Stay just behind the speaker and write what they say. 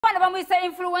bwana bamuyise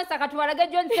influencer katwalage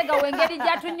John Segawa engeri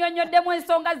gyatunyonyoddemu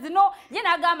ensonga zino ye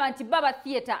n'agamba nti baba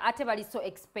theatre ate bali so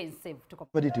expensive.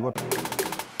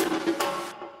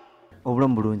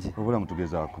 Obulamu bulungi. Obulamu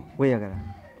tugezaako. Weeyagala?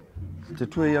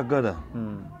 Tetweyagala.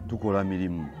 Tukola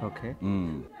mirimu. Okay.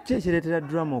 Ki ekireetera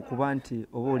drama okuba nti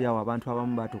oba oli awo abantu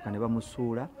abamu baatuuka ne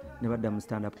bamusuula ne badda mu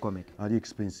stand-up comedy? Ali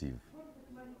expensive.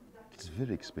 It's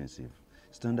very expensive.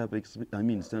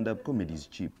 Stand-up comedy is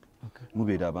cheap. Okay.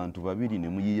 Mubeera abantu babiri ne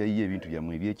muyiyayiya ebintu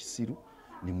byammwe ebyekisiru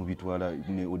ne mubitwala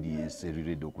ne audience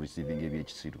erirede okureceiving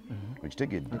ebyekisiru.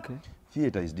 Okitegedde? Okay.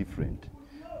 Theatre is different.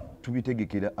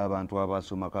 Tubitegekera abantu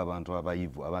abasomako abantu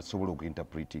abayivu abasobola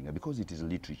okuinterpretinga because it is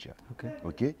literature. Okay.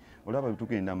 Okay? Olaba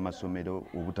tugenda mu masomero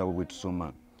obutabo bwe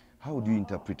tusoma. How do you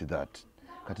interpret that?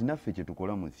 Kati naffe kye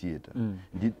tukola mu theatre.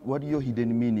 Waliyo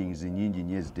hidden meanings nyingi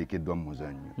nnyo eziteekeddwa mu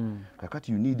muzannyo.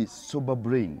 Kakati you need a sober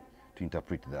brain to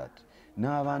interpret that.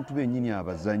 N'abantu bennyini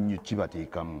abazannyo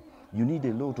kibateekamu. You need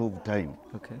a lot of time.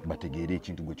 Okay. Bategeere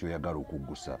ekintu gwe kyoyagala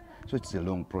okuggusa. So it's a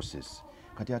long process.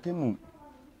 Kati ate mu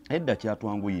edda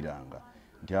kyatwanguyiranga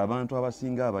nti abantu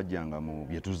abasinga abajjanga mu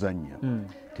bye tuzannya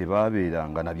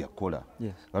tebaabeeranga na byakola.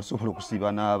 Batusobola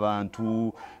okusiba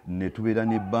n'abantu ne tubeera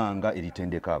n'ebbanga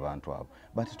eritendeka abantu abo.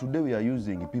 But today we are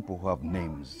using people who have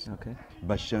names. Okay.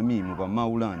 Bashamimu,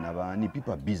 Bamaulana, baani,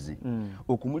 people are busy.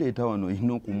 Okumuleeta wano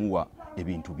olina okumuwa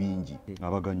ebintu bingi.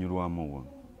 Abaganyulwamu wa.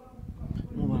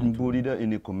 Mbuulira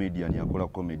ene comedian yakola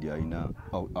comedy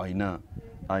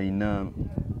ayina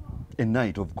a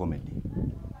night of comedy.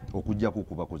 Okujja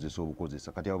kukubakozesa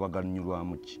obukozesa kati abo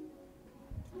baganyulwamu ki?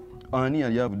 Ani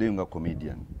yali avuddeyo nga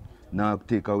comedian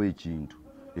n'ateekawo ekintu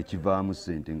ekivaamu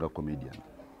ssente nga comedian.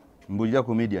 Mbulira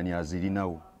comedian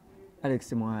azirinawo.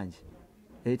 Alex Mwangi.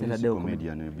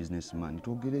 Comedian a businessman.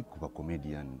 Twogere ku ba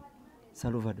comedian.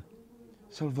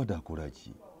 Salvador akola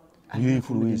ki? Oyo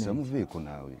influencer muveeko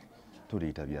naawe.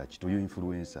 Toleeta byaki. Oyo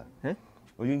influencer.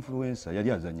 Oyo influencer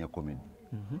yali azannya comedy.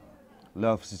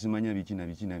 Laugh sisimanya biki na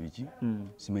biki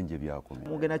simenje byakomera.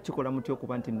 Mugenda kikola mutyo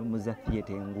okuba nti muza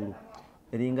theatre engulu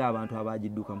eringa abantu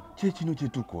abagiddukamu. Kye kino kye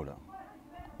tukola.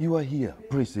 You are here,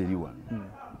 press everyone.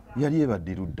 Yali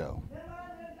ebadde luddawo.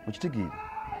 Okitegeera?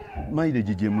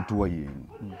 Mileage gye mutuwa yenu.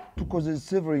 Tukoze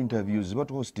several interviews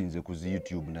batuhostinze ku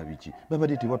YouTube na biki.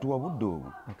 Babadde tebatuwa budde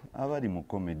obwo. Abali mu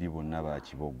comedy bonna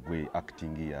bakibogwe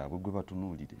acting yaabwe gwe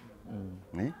batunuulire.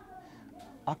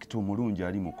 Actor omulungi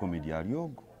ali mu comedy ali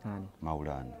ogwo.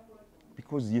 Maulana.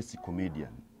 Because yes,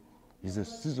 comedian. He's a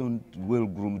seasoned,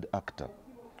 well-groomed actor.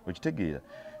 Okitegeera?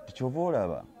 Tikyova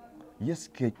olaba. Yes,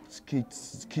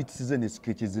 skits and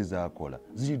sketches ezaakola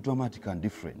ziri dramatic and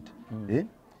different.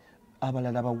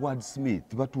 Abalala ba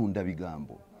wordsmith batunda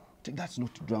bigambo. That's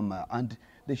not drama and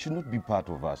they should not be part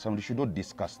of us and we should not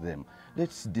discuss them.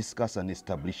 Let's discuss an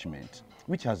establishment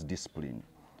which has discipline,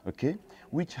 okay?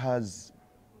 Which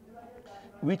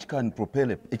can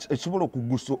propel ekisobola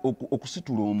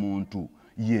okusitula omuntu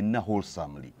yenna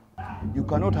wholesomely. You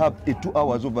cannot have 2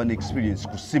 hours of an experience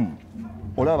ku simu.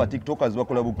 Olaba TikTokers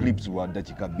bakola bu clips wa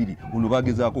dakika 2 uno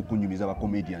bagezaako kunyumiza ba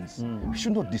comedians. We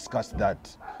should not discuss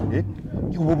that.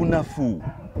 Obunafu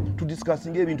to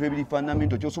discussing ebintu ebiri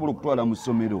fundamental kyosobola okutwala mu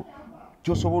ssomero.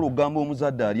 Kyosobola okugamba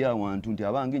omuzadde ali awantu nti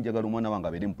abange njagala omwana wange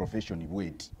abeere mu profession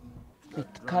bweti.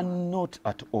 It cannot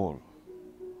at all.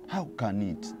 How can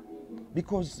it?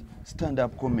 Because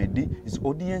stand-up comedy, its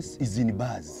audience is in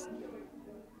bars.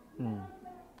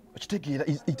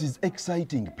 It is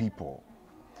exciting people.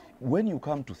 When you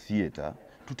come to theatre,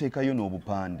 tuteekayo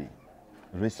n'obupande.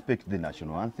 Respect the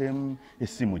national anthem,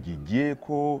 essimu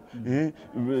gigyeko,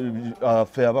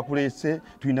 ffe abakulese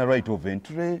tulina right of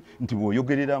entry, nti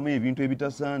bw'oyogereramu ebintu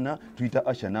ebitasaana, tuyita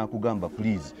Asha n'akugamba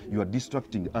please, you are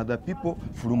distracting other people,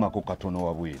 fulumako katono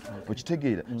wabweru.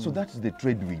 Okitegeera? So that's the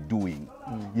trade we're doing.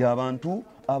 Y'abantu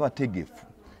abategefu,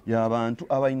 y'abantu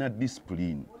abalina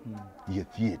discipline, ye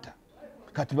theatre.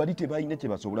 Kati bali tebalina kye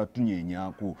basobola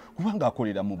tunyeenyaako kubanga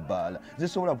akolera mu bbaala.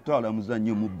 Zisobola kutwala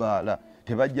muzannyo mu bbaala.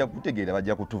 Tebajja kutegeera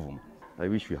bajja kutuvuma. I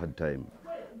wish we had time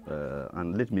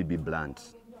and let me be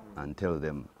blunt and tell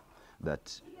them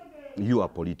that you are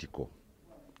political.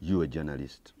 You are a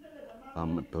journalist.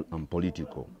 I'm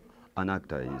political. An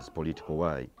actor is political.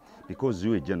 Why? Because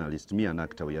you are a journalist, me an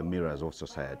actor, we are mirrors of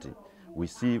society. We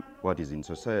see what is in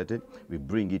society, we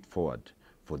bring it forward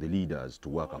for the leaders to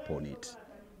work upon it.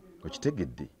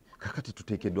 Okitegedde kakati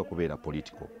tuteekeddwa kubeera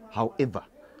political. However,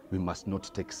 we must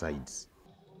not take sides.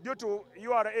 Due to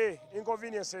URA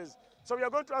inconveniences, so we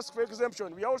are going to ask for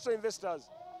exemption. We are also investors.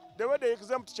 The way they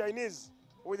exempt Chinese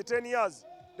with 10 years,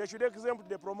 they should exempt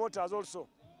the promoters also.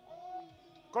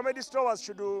 Comedy stores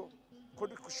should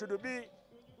be,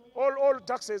 all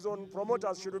taxes on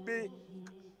promoters should be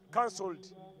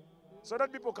cancelled. so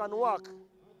that people can work.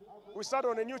 We start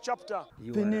on a new chapter.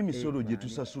 Fena emisolo gye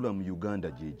tusasula mu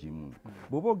Uganda gye gimu.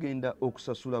 Bw'oba ogenda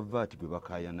okusasula VAT gwe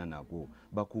bakaayana nago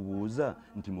bakubuuza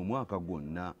nti mu mwaka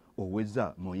gwonna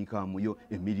oweza moyikamuyo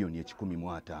emiliyoni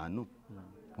 150.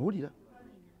 Owulira?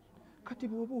 Kati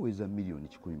bw'oba oweza miliyoni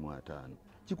 150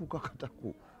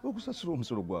 kikukakatako okusasula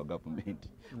omusolo gwa gavumenti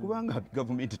kubanga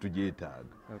gavumenti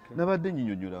tugyetaaga. Nabadde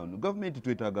nyinyonyola wano gavumenti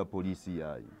twetaaga poliisi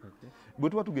yaayo. Bwe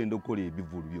tuba tugenda okukola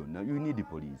ebivulu byonna you need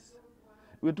police.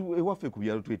 Ewaffe ku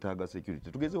byalo twetaaga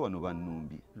security. Tugeze wano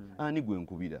bannumbi ani gwe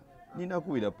nkubira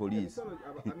ninakubira poliisi.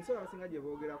 Amisolo abasinga gye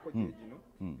boogerako gye gino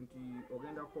nti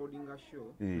ogenda holdinga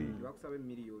show bakusaba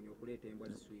emiliyoni okuleeta embwa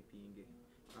zisweepinge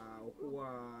okuwa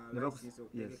license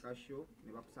okutegeka show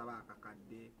ne bakusaba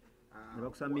akakadde ne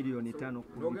bakusaba miliyoni 5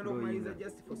 ogenda okumaliriza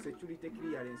just for security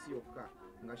clearance yokka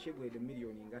nga shegwede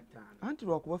miliyoni nga 5. Anti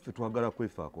lwakuba ffe twagala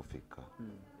kwefaako fekka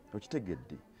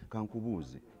okitegedde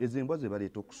kankubuuze ezo embwa ze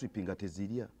baleeta okuswipinga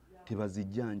tezirya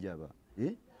tebazijjanjaba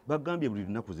bagambye buli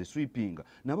lunaku ze swipinga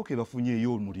nabo ke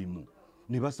bafunyeeyo omulimu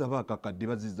ne basaba akakadde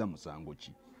bazizza musango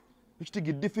ki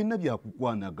ekitegedde ffenna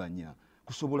byakukwanaganya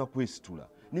kusobola kwesitula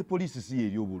ne poliisi si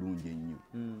eri obulungi ennyo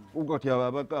kati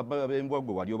embwa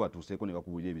gwe wali obatuuseeko ne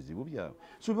bakubulira ebizibu byabwe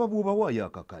so babwobawaayo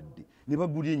akakadde ne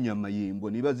bagula ennyama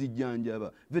y'embwa ne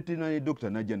bazijjanjaba veterinary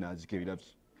doctor najja n'azikebera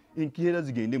enkeera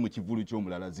zigende mu kivulu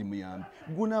ky'omulala zimuyambe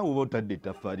gwe naawe oba otadde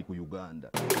ettaffaali ku Uganda.